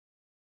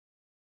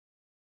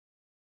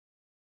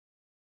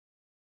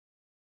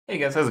Hey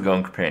guys, how's it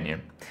going,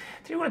 Companion?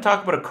 Today we're going to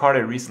talk about a card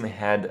I recently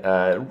had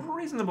a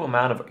reasonable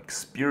amount of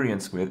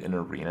experience with in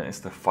Arena. It's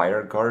the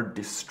Fireguard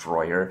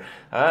Destroyer.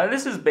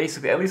 This is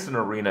basically, at least in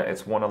Arena,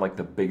 it's one of like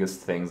the biggest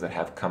things that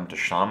have come to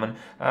Shaman.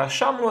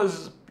 Shaman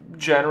was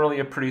generally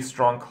a pretty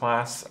strong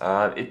class.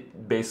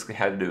 It basically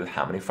had to do with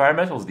how many fire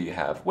metals do you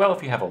have. Well,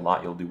 if you have a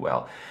lot, you'll do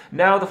well.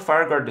 Now the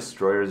Fireguard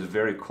Destroyer is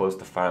very close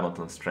to fire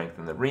metal in strength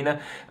in the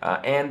Arena,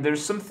 and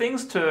there's some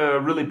things to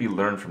really be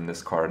learned from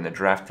this card. In the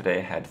draft today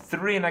I had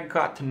 3 and I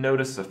got to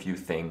notice a few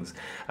things.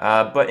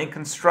 But in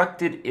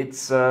Constructed,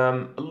 it's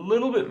a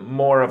little bit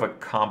more of a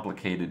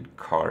complicated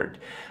card.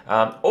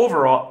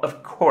 Overall,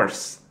 of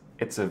course,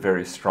 it's a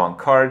very strong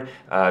card.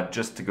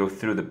 Just to go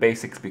through the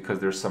basics because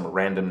there's some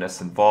randomness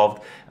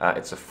involved.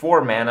 It's a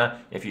 4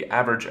 mana. If you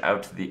average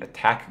out the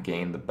attack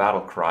gain, the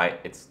battle cry,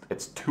 it's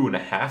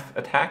 2.5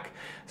 attack.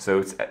 So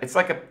it's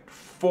like a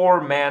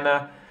 4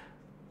 mana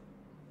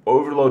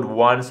overload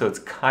 1, so it's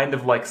kind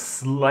of like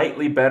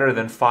slightly better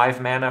than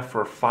 5 mana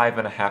for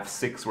 5.5,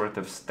 6 worth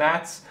of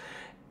stats.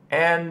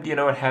 And you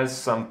know, it has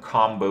some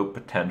combo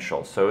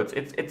potential, so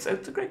it's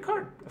a great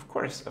card. Of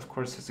course,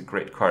 it's a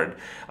great card.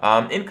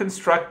 In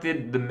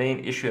Constructed, the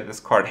main issue that this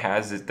card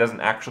has is it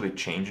doesn't actually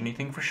change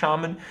anything for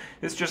Shaman.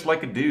 It's just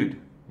like a dude,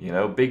 you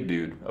know, big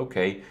dude.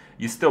 Okay,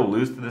 you still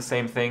lose to the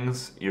same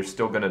things. You're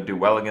still gonna do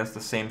well against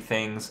the same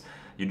things.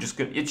 It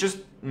just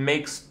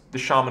makes the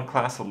Shaman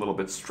class a little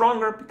bit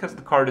stronger because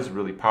the card is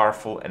really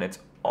powerful and it's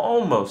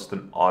almost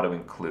an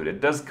auto-include. It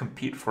does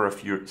compete for a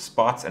few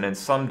spots, and in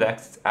some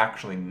decks it's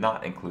actually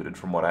not included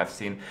from what I've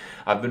seen.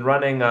 I've been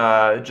running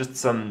just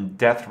some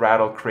Death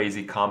Rattle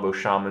crazy combo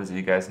Shamans that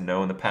you guys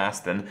know in the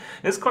past, and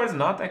this card's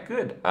not that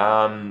good.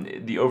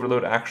 The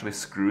Overload actually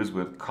screws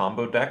with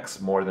combo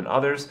decks more than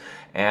others,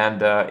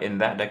 and in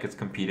that deck it's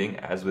competing,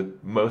 as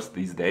with most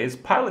these days,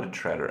 Piloted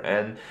Shredder.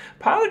 And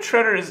Piloted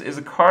Shredder is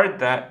a card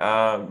that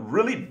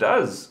really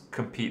does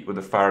compete with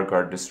the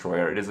Fireguard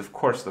Destroyer. It is, of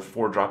course, the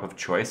 4-drop of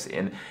choice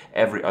in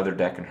every other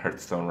deck in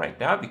Hearthstone right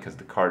now because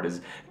the card is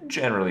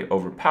generally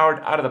overpowered.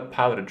 Out of the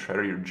Piloted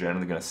Shredder, you're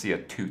generally going to see a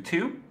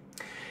 2/2.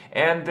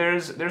 And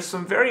there's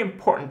some very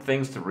important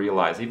things to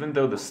realize. Even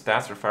though the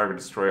stats for Fireguard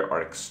Destroyer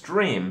are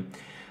extreme,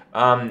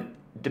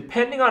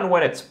 depending on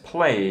when it's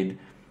played,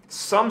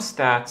 some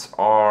stats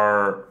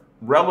are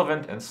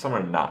relevant and some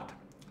are not.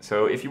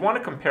 So if you want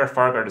to compare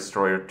Fireguard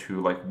Destroyer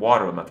to like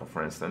Water Elemental,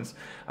 for instance,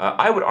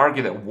 I would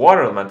argue that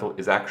Water Elemental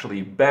is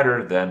actually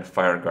better than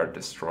Fireguard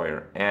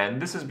Destroyer.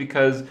 And this is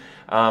because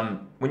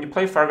when you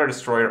play Fireguard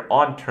Destroyer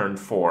on turn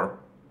 4,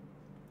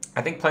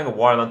 I think playing a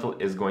Water Elemental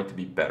is going to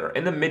be better.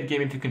 In the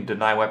mid-game, if you can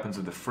deny weapons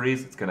with the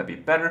freeze, it's going to be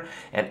better.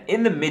 And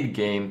in the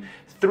mid-game,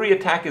 3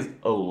 attack is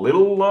a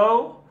little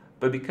low,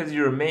 but because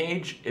you're a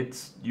mage,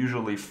 it's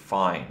usually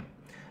fine.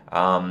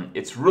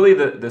 It's really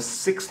the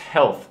 6th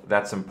health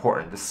that's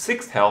important. The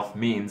 6th health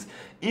means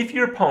if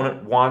your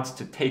opponent wants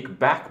to take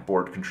back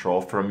board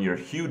control from your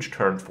huge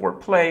turn 4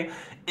 play,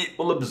 it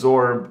will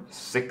absorb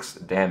 6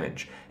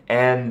 damage.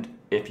 And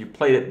if you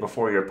played it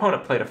before your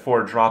opponent played a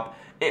 4-drop,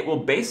 it will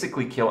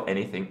basically kill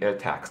anything it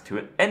attacks to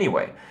it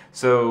anyway.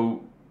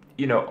 So,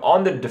 you know,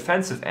 on the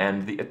defensive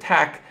end, the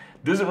attack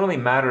doesn't really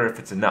matter if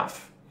it's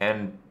enough.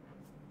 And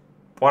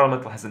Water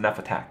Elemental has enough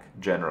attack,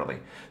 generally.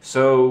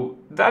 So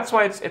that's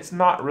why it's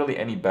not really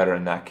any better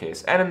in that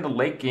case. And in the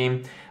late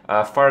game,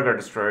 Fireguard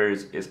Destroyer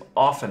is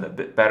often a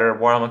bit better.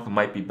 Water Elemental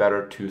might be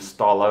better to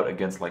stall out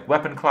against like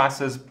weapon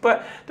classes,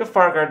 but the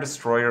Fireguard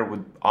Destroyer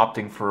would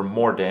opting for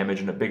more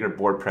damage and a bigger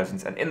board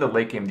presence. And in the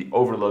late game, the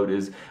Overload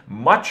is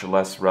much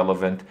less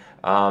relevant.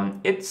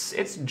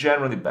 It's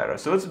generally better.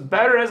 So it's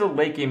better as a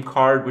late game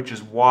card, which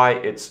is why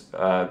it's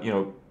you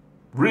know,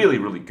 really,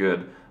 really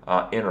good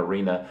in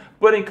Arena.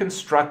 But in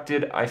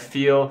Constructed, I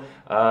feel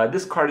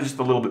this card is just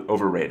a little bit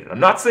overrated. I'm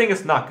not saying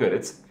it's not good.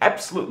 It's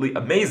absolutely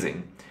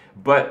amazing.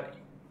 But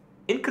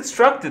in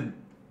Constructed,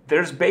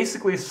 there's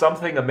basically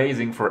something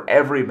amazing for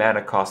every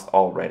mana cost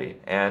already.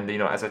 And, you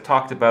know, as I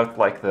talked about,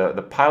 like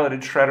the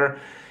Piloted Shredder,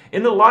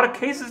 in a lot of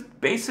cases,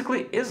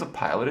 basically is a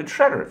Piloted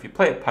Shredder. If you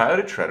play a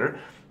Piloted Shredder,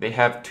 they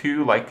have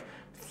 2, like,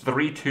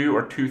 3/2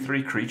 or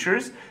 2/3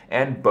 creatures,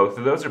 and both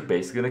of those are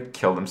basically going to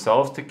kill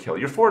themselves to kill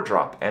your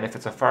 4-drop. And if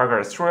it's a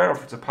Fireguard Destroyer or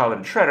if it's a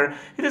Piloted Shredder,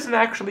 it doesn't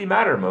actually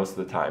matter most of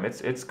the time.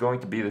 It's going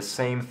to be the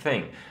same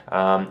thing.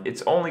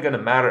 It's only going to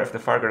matter if the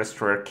Fireguard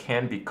Destroyer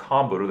can be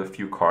comboed with a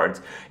few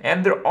cards.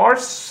 And there are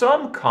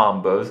some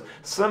combos,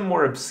 some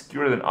more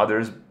obscure than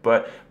others,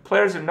 but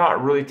players are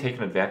not really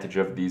taking advantage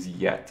of these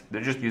yet.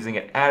 They're just using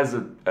it as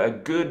a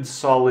good,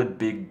 solid,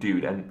 big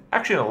dude. And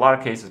actually, in a lot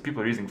of cases,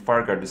 people are using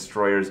Fireguard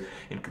Destroyers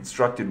in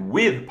Constructed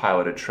with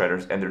Piloted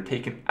Shredders, and they're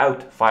taking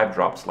out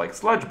 5-drops like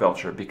Sludge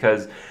Belcher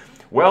because,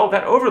 well,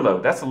 that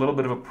Overload, that's a little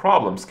bit of a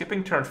problem.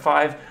 Skipping turn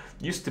 5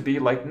 used to be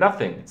like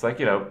nothing. It's like,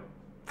 you know,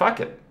 fuck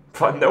it.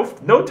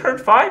 No turn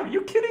 5? Are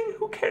you kidding?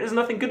 Who cares? There's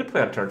nothing good to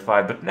play on turn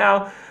 5. But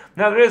now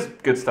there is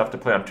good stuff to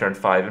play on turn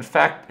 5. In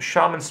fact,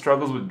 Shaman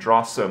struggles with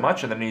draw so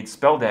much and then needs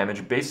spell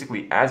damage.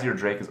 Basically, Azure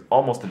Drake is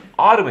almost an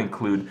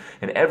auto-include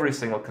in every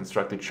single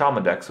constructed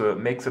Shaman deck, so it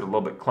makes it a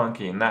little bit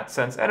clunky in that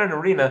sense. And in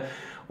Arena,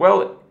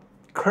 well,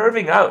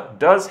 curving out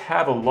does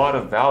have a lot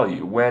of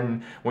value.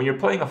 When you're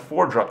playing a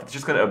 4-drop that's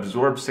just going to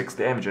absorb 6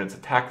 damage and its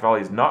attack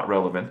value is not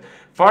relevant,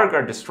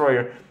 Fireguard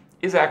Destroyer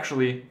is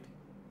actually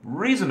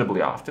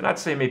reasonably often, I'd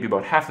say maybe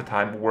about half the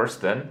time, worse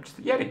than just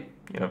a Yeti.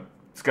 You know,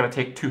 it's going to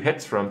take 2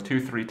 hits from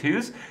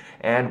 2/3/2s,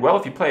 and well,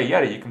 if you play a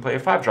Yeti, you can play a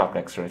 5-drop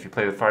next turn. If you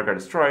play the Fireguard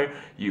Destroyer,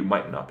 you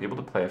might not be able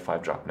to play a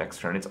 5-drop next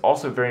turn. It's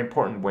also very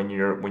important when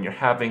you're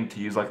having to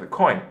use like the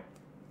coin.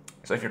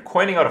 So if you're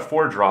coining out a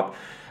 4-drop,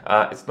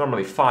 it's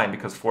normally fine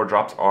because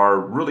 4-drops are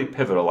really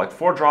pivotal. Like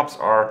 4-drops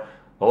are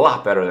a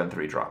lot better than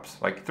 3-drops.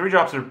 Like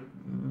 3-drops are a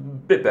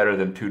bit better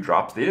than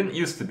 2-drops. They didn't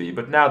used to be,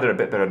 but now they're a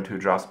bit better than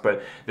 2-drops.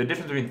 But the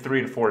difference between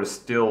 3 and 4 is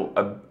still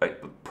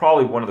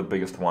probably one of the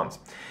biggest ones.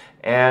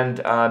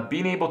 And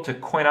being able to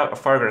coin out a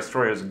Fireguard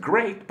Destroyer is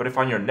great, but if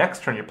on your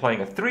next turn you're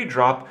playing a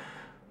 3-drop,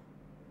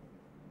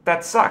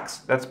 that sucks.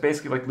 That's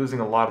basically like losing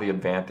a lot of the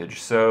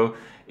advantage. So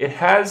it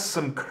has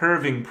some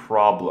curving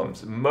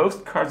problems.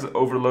 Most cards that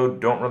overload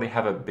don't really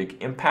have a big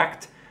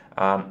impact.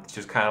 It's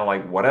just kind of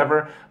like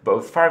whatever. But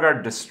with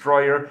Fireguard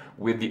Destroyer,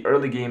 with the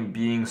early game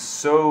being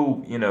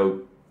so, you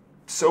know,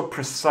 so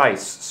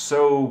precise,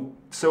 so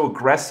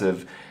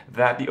aggressive,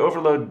 that the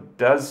overload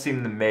does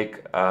seem to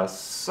make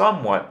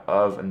somewhat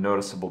of a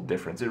noticeable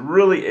difference. It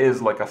really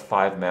is like a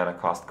 5 mana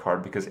cost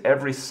card because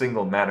every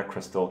single mana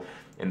crystal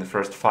in the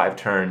first 5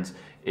 turns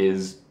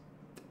is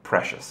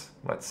precious,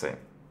 let's say.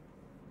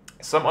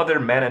 Some other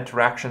mana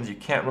interactions, you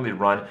can't really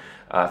run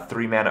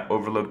 3 mana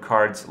overload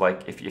cards.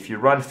 Like if you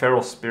run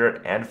Feral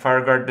Spirit and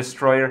Fireguard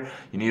Destroyer,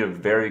 you need a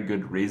very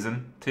good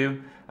reason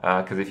to,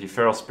 because if you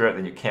Feral Spirit,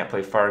 then you can't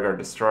play Fireguard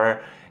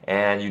Destroyer.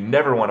 And you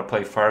never want to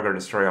play Fireguard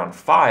Destroyer on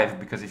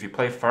 5, because if you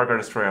play Fireguard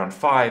Destroyer on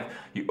 5,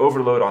 you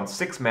overload on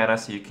 6 mana,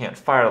 so you can't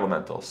Fire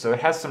Elemental. So it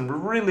has some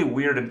really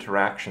weird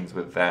interactions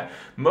with that.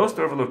 Most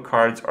overload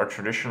cards are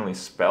traditionally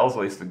spells,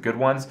 at least the good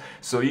ones,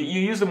 so you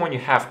use them when you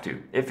have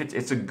to. If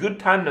it's a good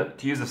time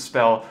to use a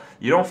spell,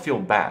 you don't feel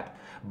bad.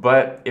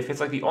 But if it's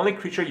like the only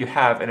creature you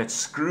have and it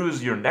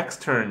screws your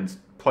next turn's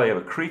play of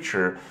a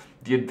creature,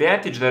 the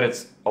advantage that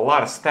it's a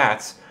lot of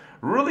stats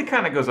really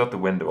kind of goes out the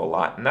window a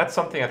lot, and that's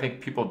something I think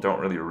people don't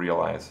really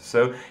realize.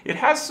 So it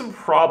has some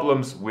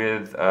problems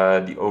with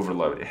the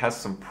overload. It has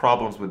some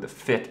problems with the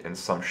fit in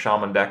some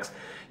Shaman decks.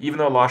 Even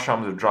though a lot of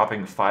Shamans are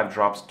dropping 5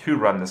 drops to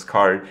run this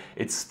card,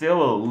 it's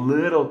still a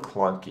little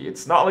clunky.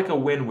 It's not like a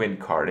win-win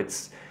card.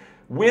 It's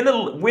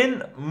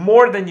win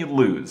more than you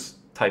lose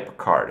type of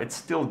card. It's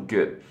still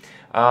good.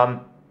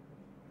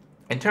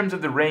 In terms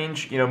of the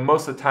range, you know,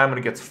 most of the time when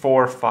it gets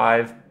 4,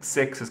 5,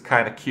 6 is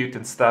kind of cute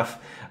and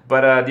stuff,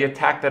 but the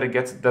attack that it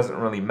gets doesn't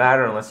really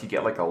matter unless you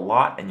get like a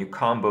lot and you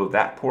combo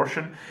that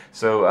portion.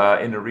 So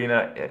in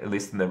Arena, at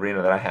least in the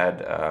Arena that I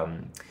had,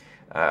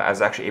 I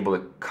was actually able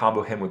to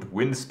combo him with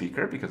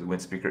Windspeaker, because the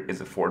Windspeaker is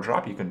a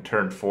 4-drop. You can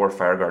turn 4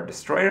 Fireguard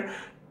Destroyer,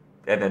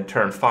 and then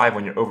turn 5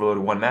 when you're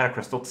overloaded 1 mana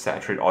crystal to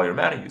saturate all your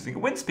mana using a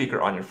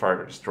Windspeaker on your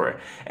Fireguard Destroyer.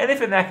 And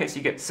if in that case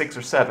you get 6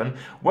 or 7,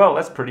 well,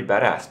 that's pretty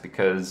badass,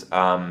 because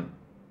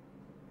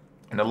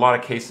in a lot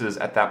of cases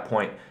at that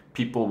point,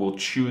 people will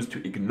choose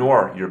to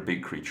ignore your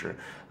big creature.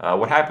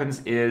 What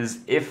happens is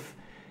if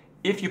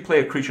you play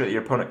a creature that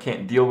your opponent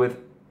can't deal with,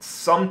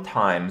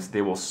 sometimes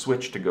they will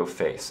switch to go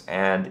face.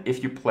 And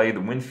if you play the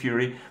Wind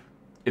Fury,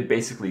 it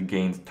basically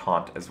gains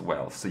taunt as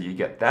well. So you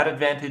get that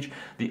advantage.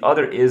 The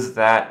other is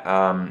that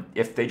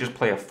if they just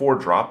play a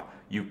 4-drop,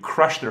 you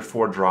crush their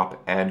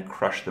 4-drop and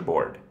crush the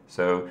board.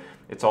 So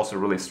it's also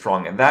really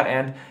strong in that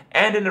end.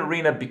 And in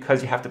Arena,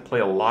 because you have to play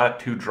a lot of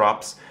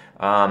 2-drops,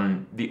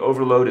 the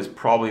overload is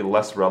probably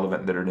less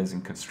relevant than it is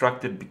in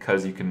Constructed,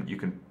 because you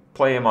can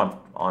play him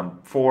on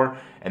 4,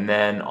 and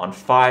then on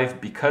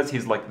 5, because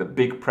he's like the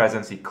big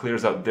presence, he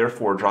clears out their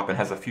 4-drop and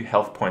has a few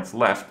health points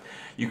left,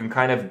 you can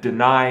kind of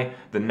deny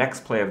the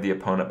next play of the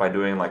opponent by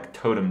doing like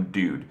Totem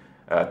Dude.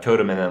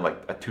 Totem and then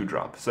like a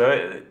 2-drop.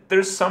 So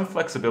there's some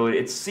flexibility.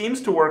 It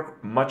seems to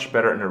work much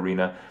better in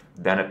Arena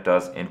than it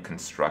does in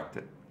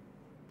Constructed.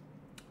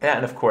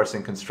 And of course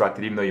in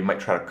Constructed, even though you might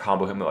try to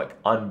combo him with like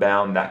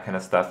Unbound, that kind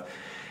of stuff,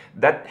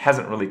 that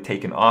hasn't really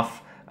taken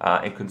off.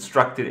 In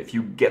Constructed, if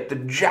you get the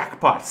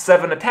jackpot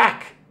 7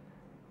 attack,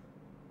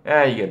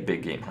 you get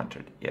Big Game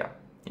Hunted. Yeah.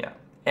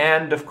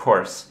 And of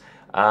course,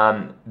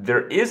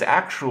 there is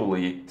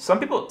actually, some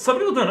people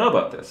don't know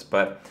about this,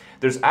 but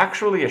there's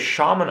actually a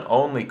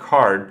Shaman-only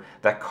card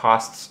that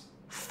costs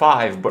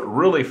 5, but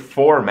really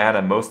 4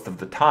 mana most of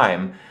the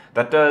time,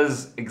 that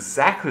does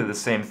exactly the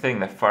same thing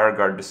that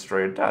Fireguard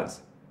Destroyer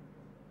does.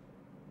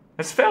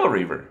 It's Fel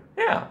Reaver,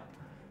 yeah.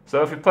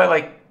 So if you play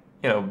like,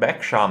 you know,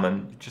 Mech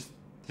Shaman, you just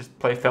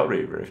play Fel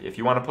Reaver. If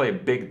you want to play a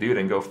big dude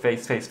and go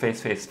face,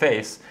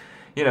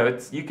 you know,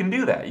 you can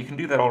do that. You can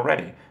do that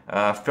already.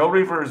 Fel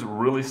Reaver is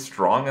really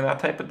strong in that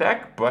type of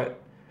deck,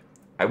 but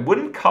I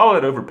wouldn't call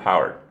it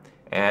overpowered.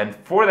 And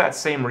for that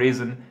same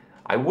reason,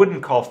 I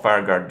wouldn't call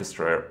Fireguard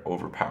Destroyer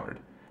overpowered.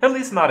 At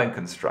least not in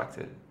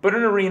Constructed. But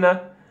in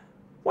Arena,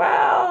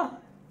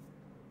 well,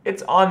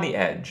 it's on the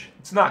edge.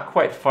 It's not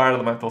quite Fire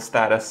Elemental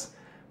status,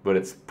 but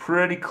it's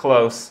pretty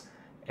close,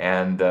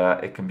 and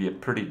it can be a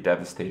pretty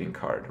devastating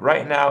card.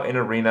 Right now in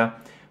Arena,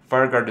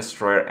 Fireguard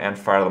Destroyer and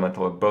Fire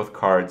Elemental are both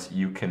cards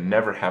you can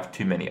never have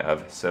too many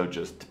of, so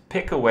just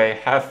pick away,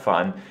 have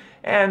fun,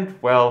 and,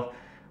 well,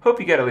 hope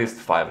you get at least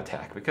 5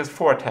 attack, because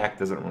 4 attack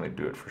doesn't really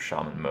do it for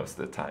Shaman most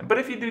of the time. But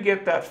if you do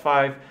get that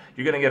 5,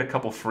 you're going to get a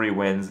couple free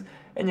wins,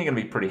 and you're going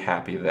to be pretty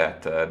happy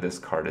that this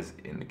card is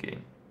in the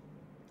game.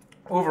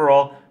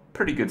 Overall,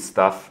 pretty good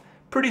stuff.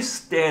 Pretty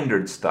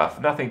standard stuff,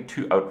 nothing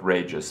too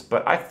outrageous,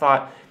 but I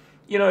thought,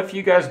 you know, if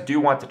you guys do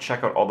want to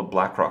check out all the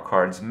BlackRock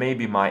cards,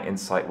 maybe my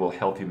insight will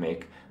help you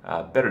make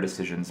better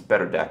decisions,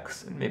 better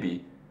decks, and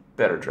maybe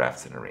better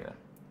drafts in Arena.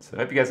 So I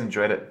hope you guys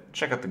enjoyed it.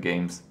 Check out the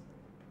games,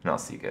 and I'll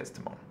see you guys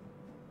tomorrow.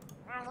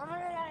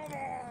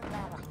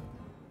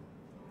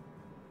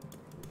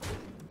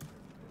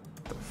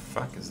 What the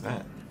fuck is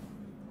that?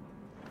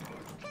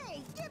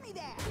 Hey, give me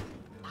that!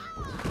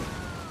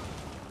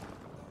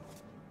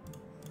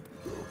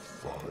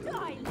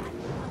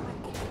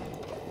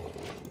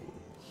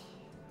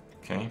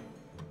 Okay.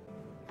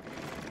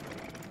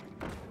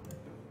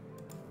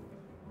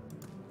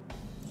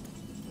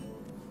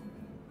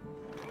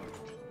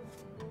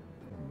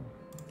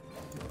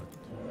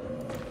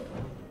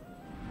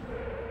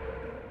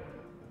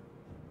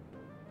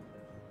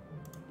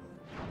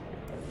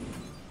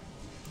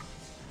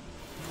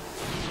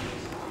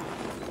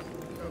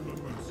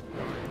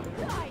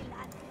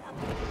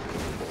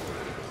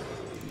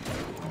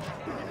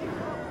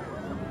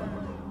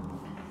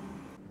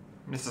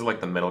 This is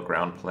like the middle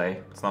ground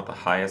play. It's not the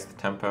highest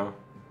tempo.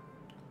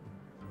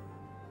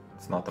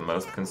 It's not the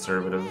most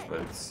conservative, but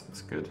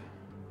it's good.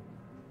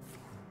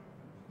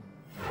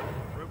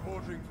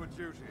 Reporting for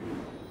duty.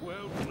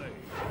 Well played.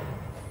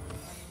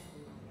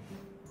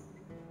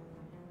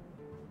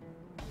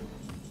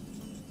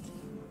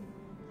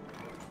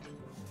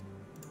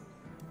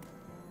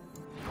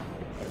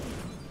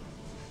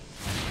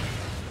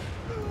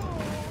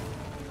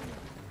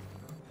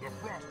 The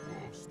frost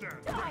wolves stand.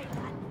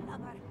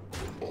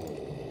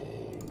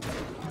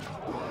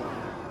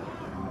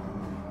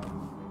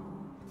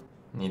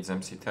 Needs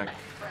MC Tech.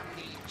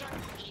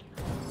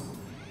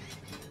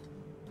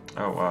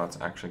 Oh wow, it's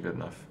actually good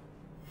enough.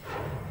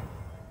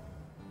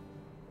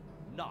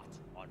 Not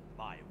on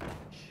my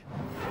watch.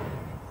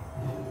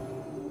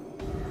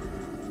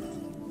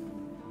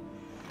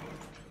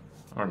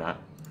 Or not.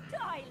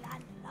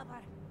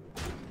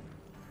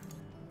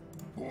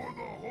 For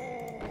the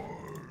horde.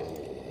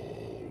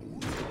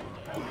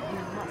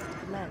 You must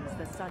cleanse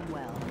the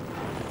Sunwell.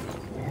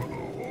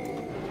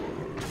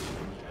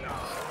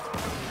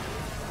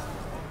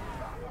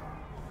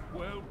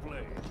 Well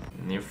played.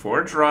 New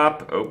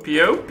 4-drop, OP.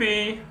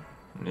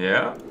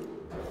 Yeah.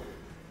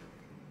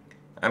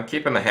 I'm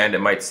keeping the hand. It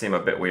might seem a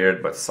bit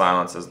weird, but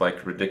silence is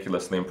like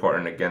ridiculously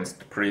important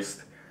against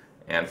Priest,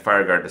 and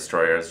Fireguard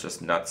Destroyer is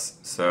just nuts.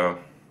 So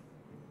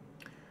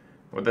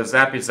with a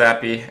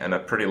zappy and a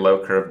pretty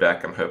low curve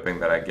deck, I'm hoping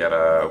that I get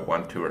a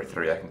 1, 2, or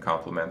 3 I can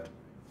complement.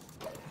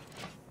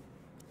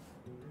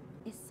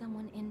 Is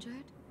someone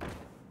injured?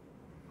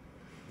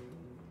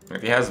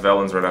 If he has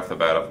Velens right off the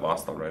bat, I've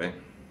lost already.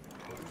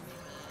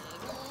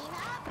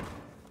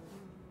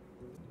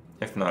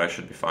 If not, I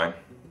should be fine.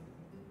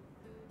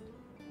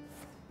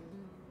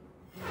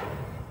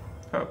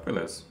 Oh,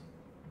 Willis.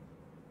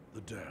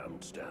 The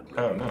damned stand.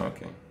 Oh, no,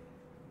 okay.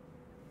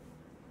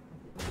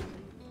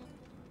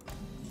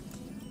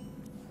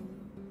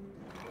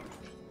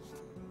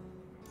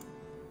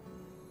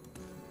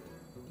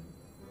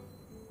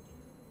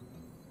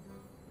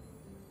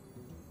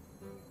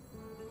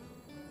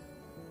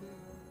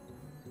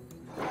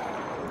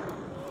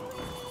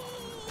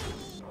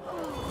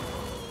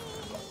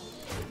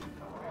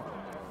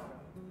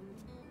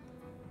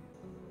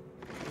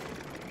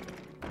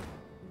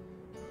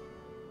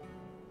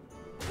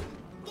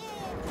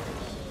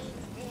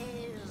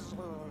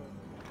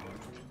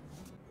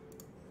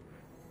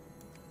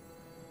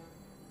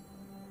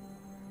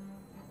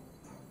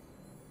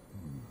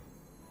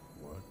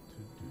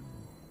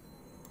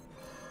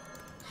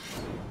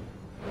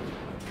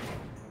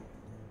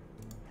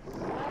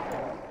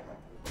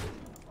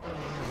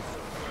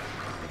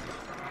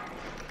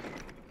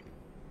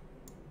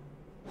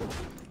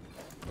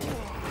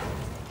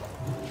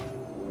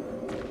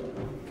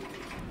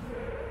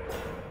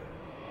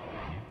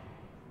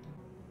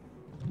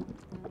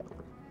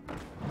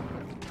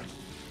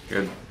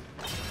 Good.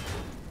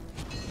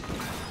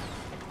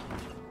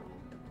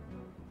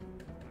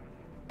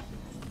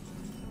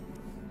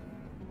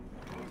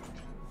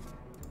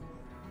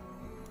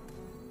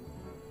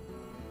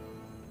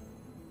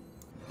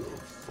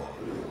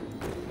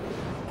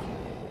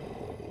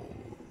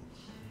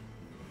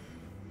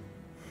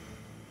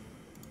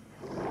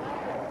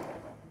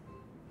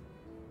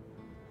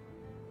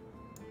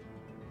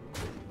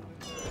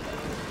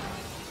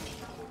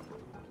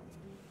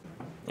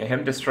 Yeah,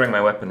 him destroying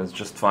my weapon is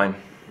just fine.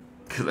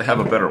 Because I have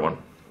a better one.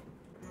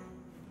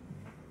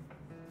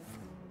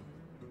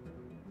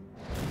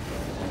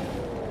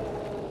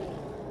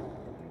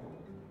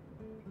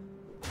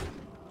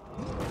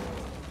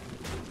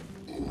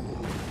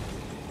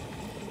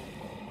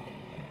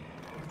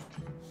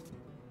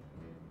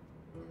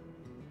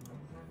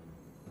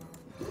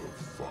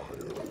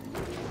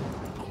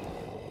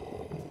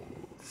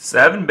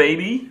 7,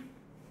 baby!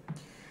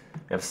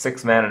 We have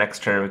 6 mana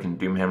next turn. We can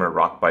Doomhammer,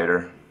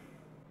 Rockbiter.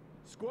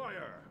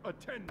 Squire,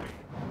 attend me.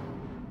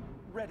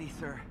 Ready,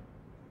 sir.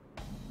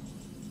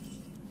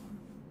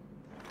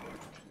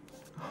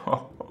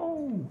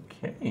 Oh,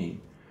 okay.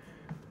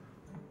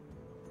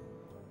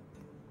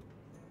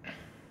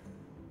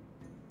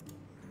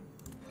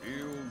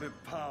 Feel the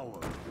power.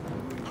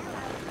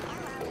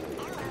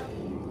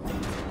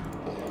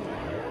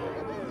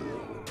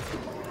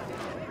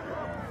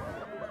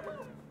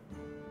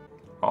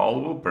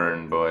 All will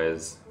burn,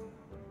 boys.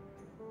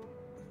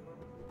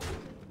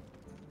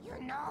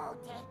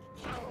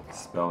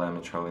 Spell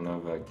damage, Holy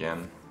Nova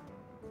again.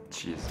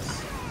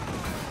 Jesus.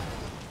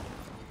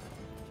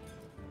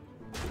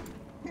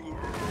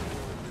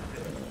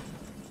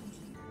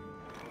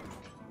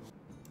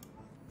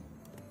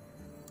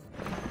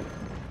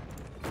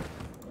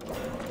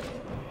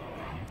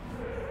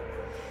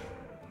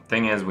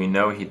 Thing is, we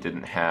know he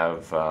didn't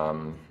have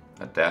a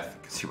death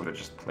because he would have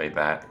just played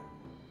that.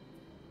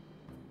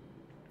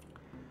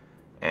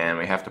 And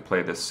we have to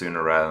play this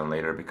sooner rather than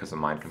later because of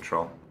mind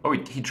control. Oh,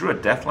 he drew a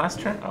death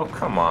last turn? Oh,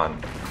 come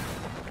on.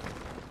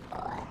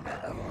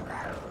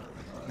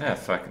 Yeah,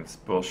 fucking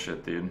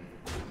bullshit, dude.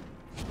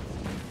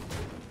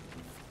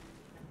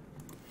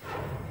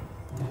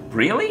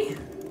 Really?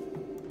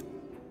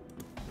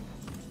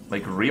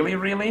 Like, really,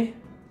 really?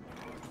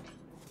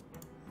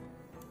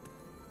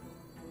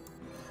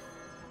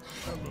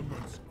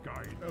 Elements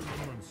guide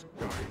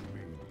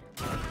me.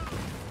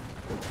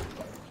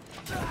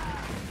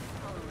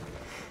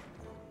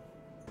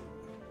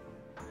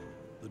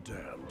 The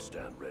damned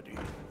stand ready.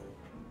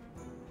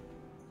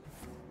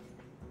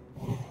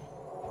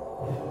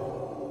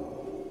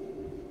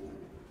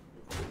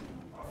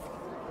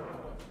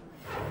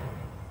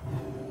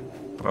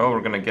 Well,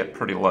 we're gonna get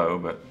pretty low,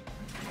 but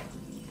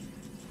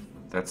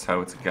that's how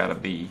it's gotta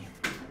be.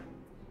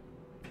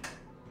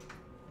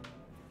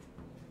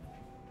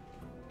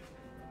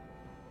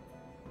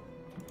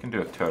 Can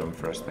do a totem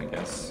first, I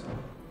guess.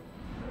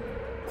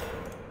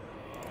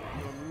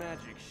 Your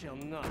magic shall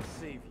not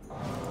save you.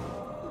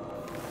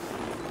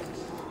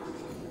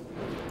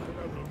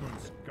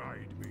 Elements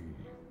guide me.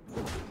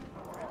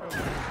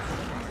 Elements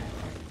guide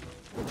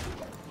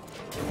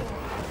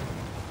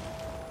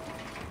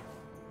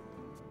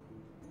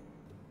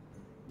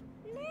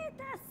Let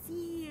us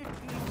see if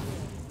it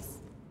is.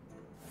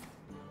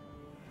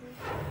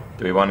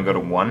 Do we want to go to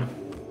 1?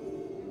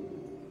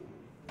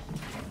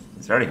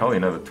 He's already Holy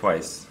Nova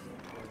twice.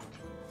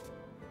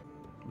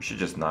 We should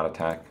just not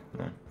attack.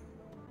 No.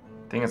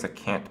 Thing is, I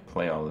can't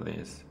play all of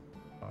these.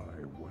 I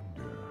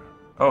wonder.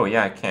 Oh,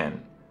 yeah, I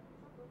can.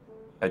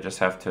 I just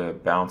have to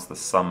bounce the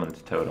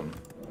summoned totem.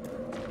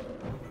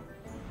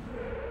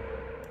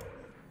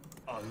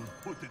 I'll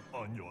put it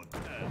on your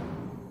tab.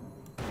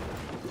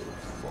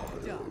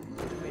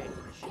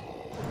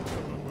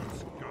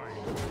 Elements guide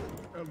me.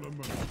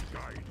 Elements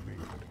guide me.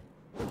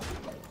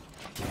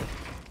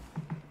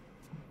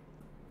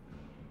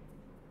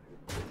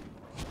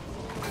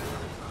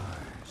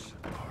 Eyes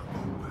are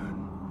open.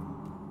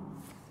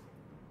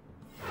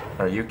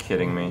 Are you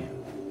kidding me?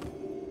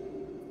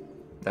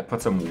 That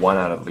puts him 1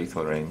 out of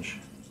lethal range.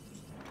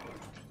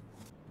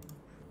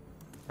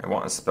 I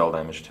want a spell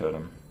damage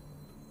totem.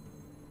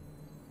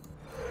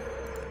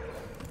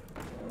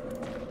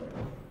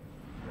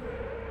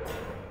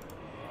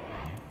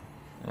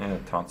 Yeah,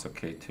 taunt's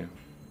okay too.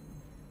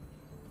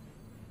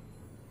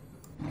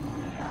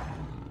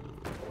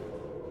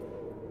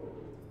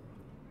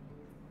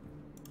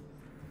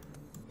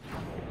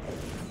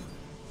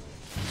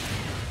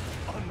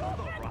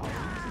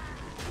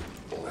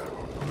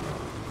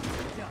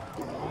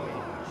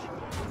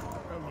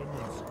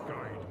 Elements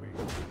guide me.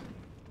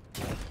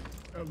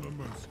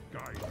 Elements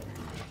guide me.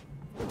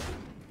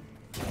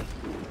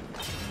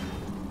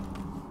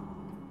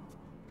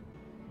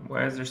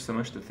 Why is there so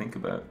much to think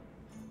about?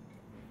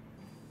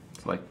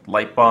 It's like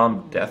Light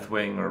Bomb,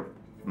 Deathwing, or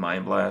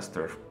Mind Blast,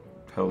 or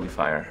Holy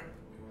Fire.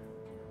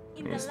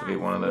 It needs to be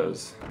one of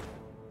those.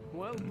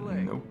 Well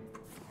played. Nope.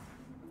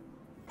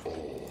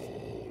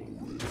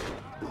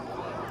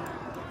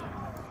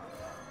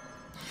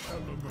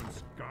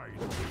 Elements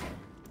guide me.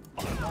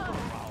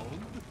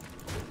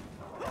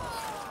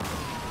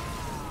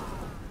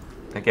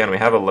 Again, we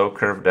have a low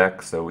curve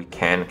deck, so we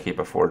can keep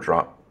a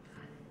 4-drop.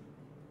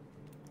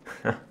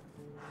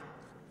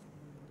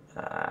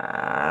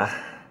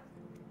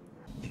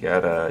 You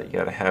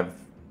gotta have.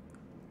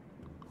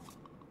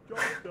 Job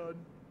done.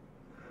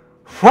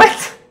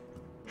 What?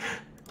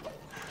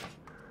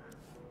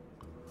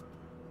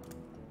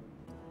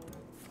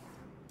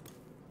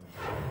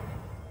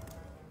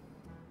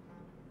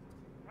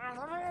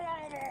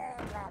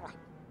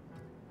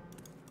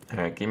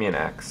 Alright, give me an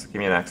axe. Give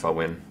me an axe, I'll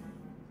win.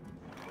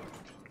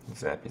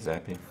 Zappy,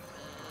 zappy.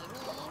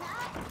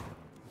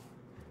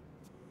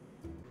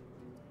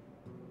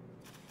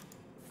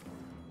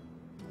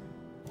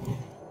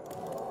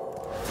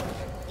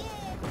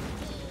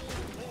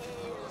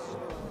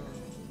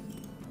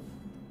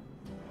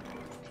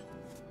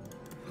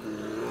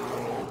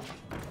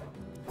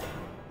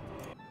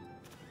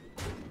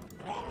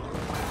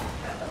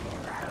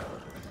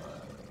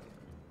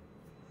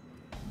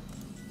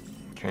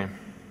 Okay.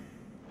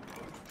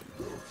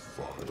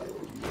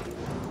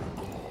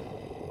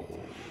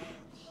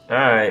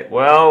 Alright,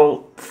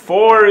 well,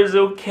 4 is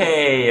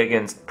okay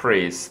against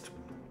Priest.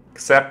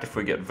 Except if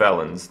we get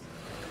Velanced.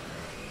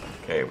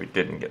 Okay, we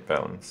didn't get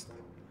Velanced.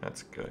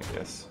 That's good, I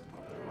guess.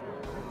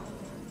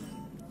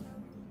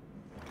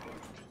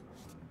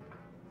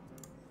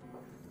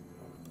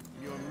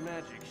 Your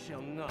magic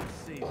shall not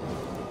save you.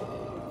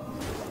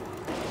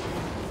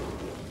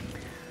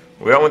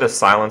 We went with a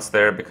silence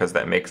there because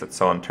that makes it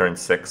so on turn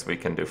 6 we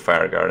can do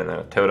Fireguard and then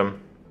a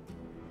totem.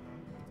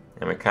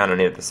 And we kind of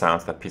needed to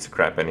silence that piece of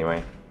crap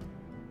anyway.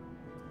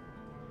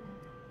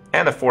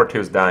 And the 4-2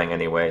 is dying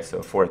anyway, so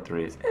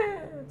 4-3 is...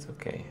 it's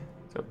okay.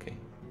 It's okay.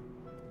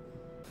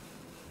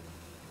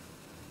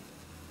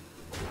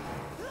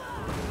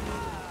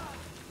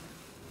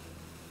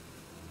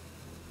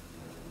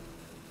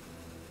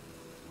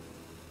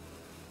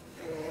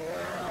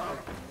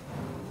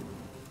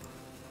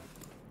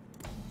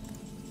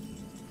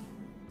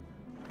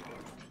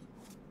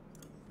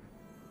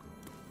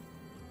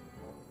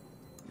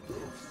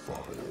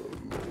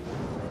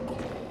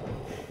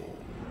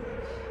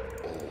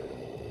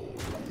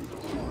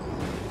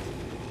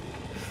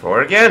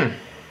 Four again.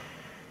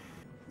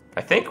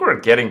 I think we're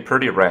getting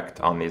pretty wrecked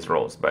on these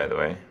rolls, by the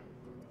way.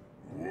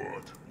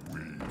 What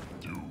we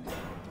do.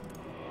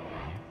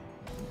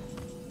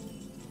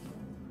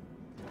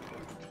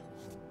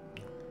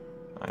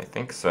 I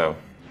think so.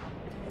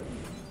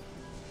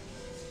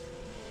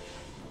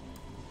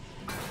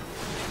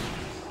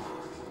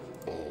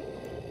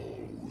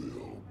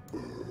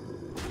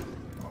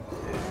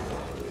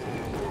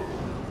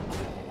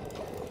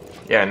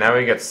 Yeah, now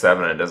we get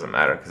 7, it doesn't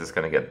matter because it's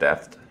going to get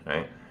deathed,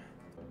 right?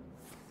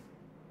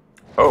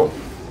 Oh,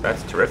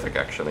 that's terrific,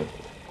 actually.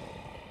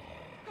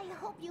 I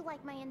hope you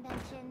like my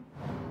invention.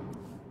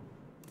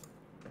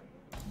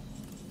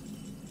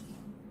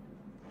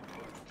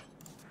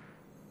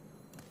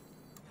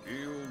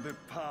 Feel the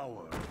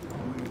power.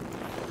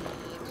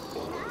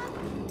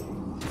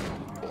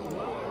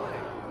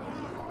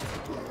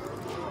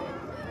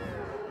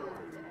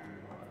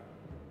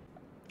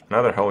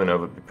 Another Holy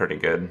Nova would be pretty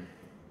good.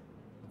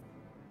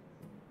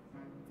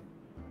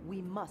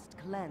 We must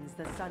cleanse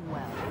the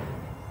Sunwell.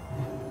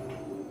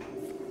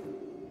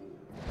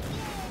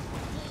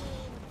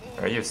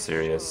 Are you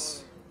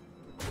serious?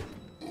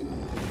 To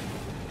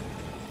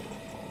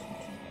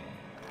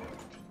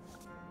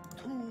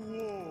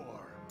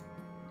war.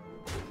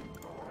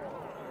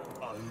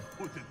 I'll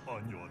put it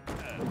on your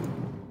tab.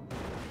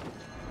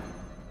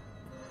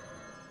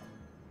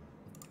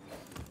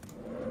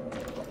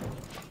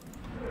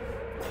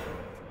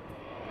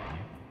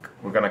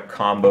 We're gonna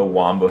combo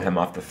wombo him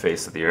off the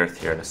face of the earth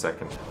here in a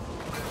second.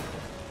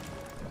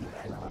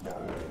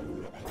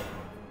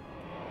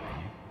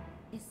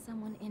 Is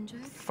someone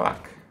injured?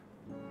 Fuck.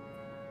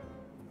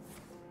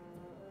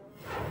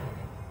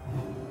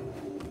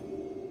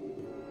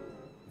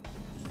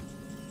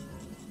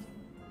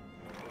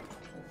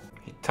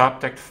 He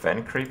top decked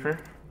Fen Creeper?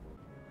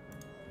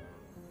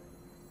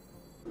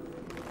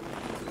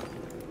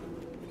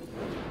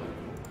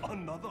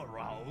 Another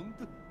round?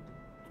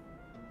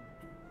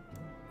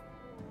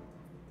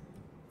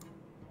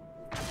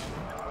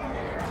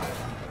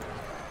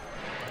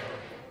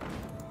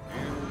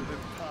 Feel the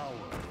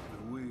power of the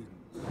winds.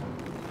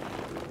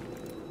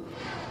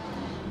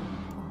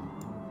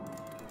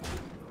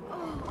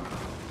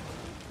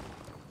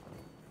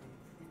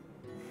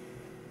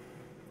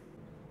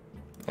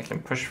 I can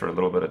push for a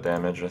little bit of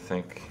damage, I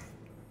think.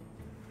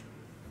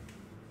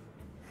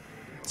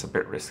 It's a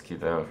bit risky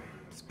though.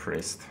 It's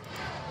Priest.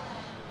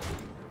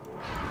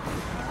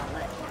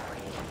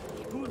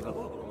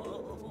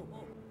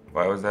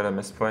 Why was that a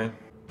misplay?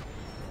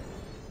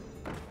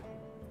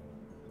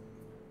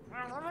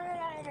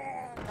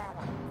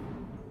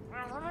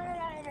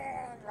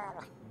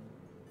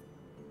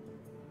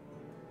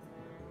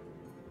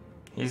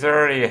 He's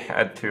already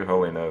had 2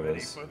 Holy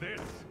Novas. For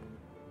this.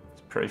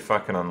 It's pretty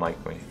fucking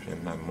unlikely for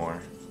him to have more.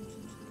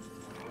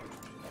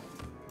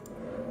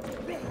 To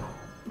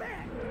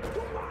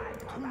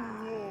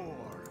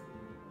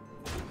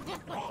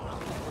war.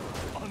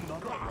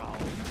 Another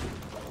round.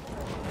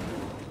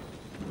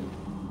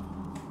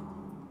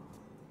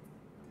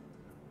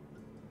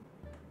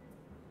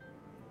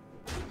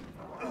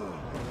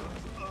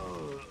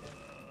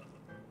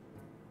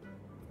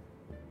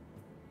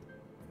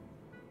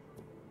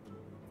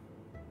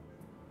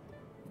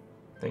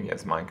 I think he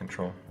has mind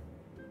control.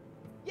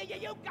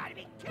 You gotta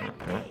be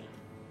Okay.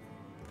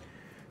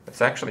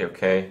 It's actually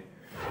okay,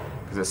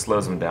 because it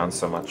slows him down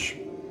so much.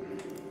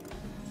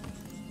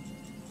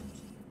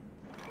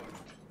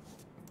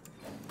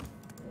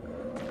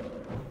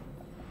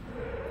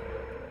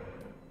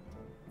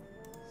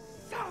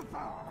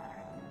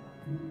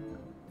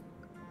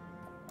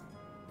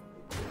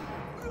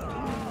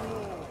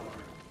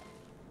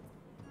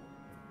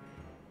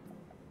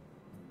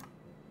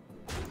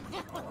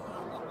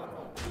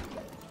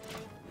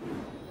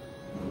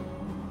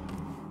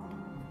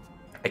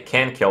 I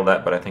can kill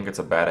that, but I think it's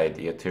a bad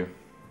idea too.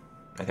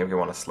 I think we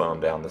want to slow him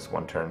down this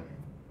one turn.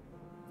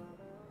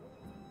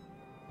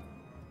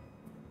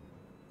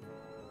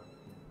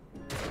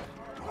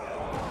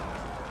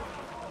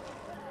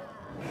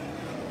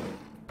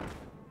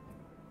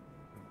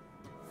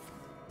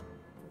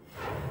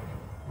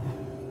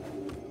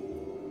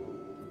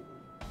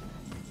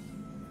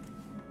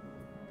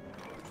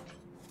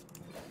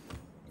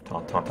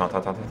 Taunt, taunt, taunt,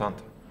 taunt, taunt, taunt.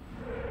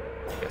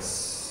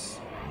 Yes.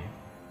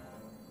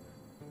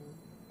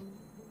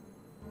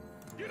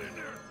 Get in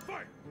there!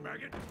 Fight,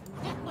 maggot!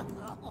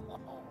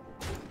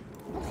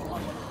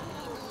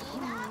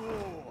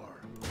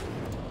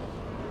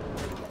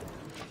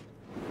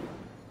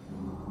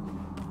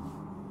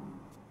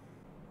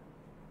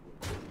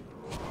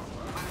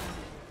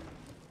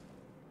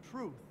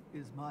 Truth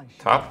is my shield.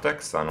 Top deck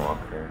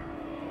Sunwalker.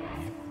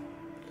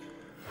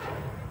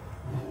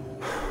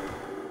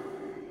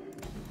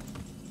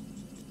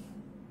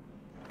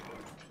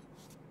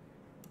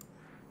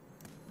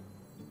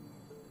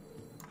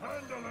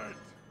 Handle it!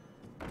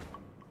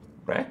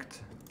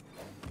 Wrecked?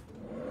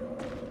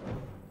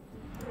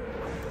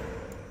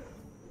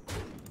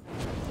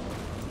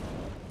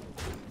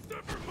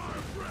 Step in my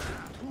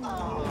wrath!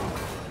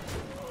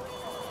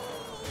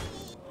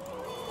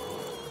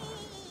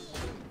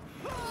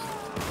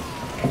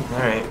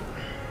 Alright.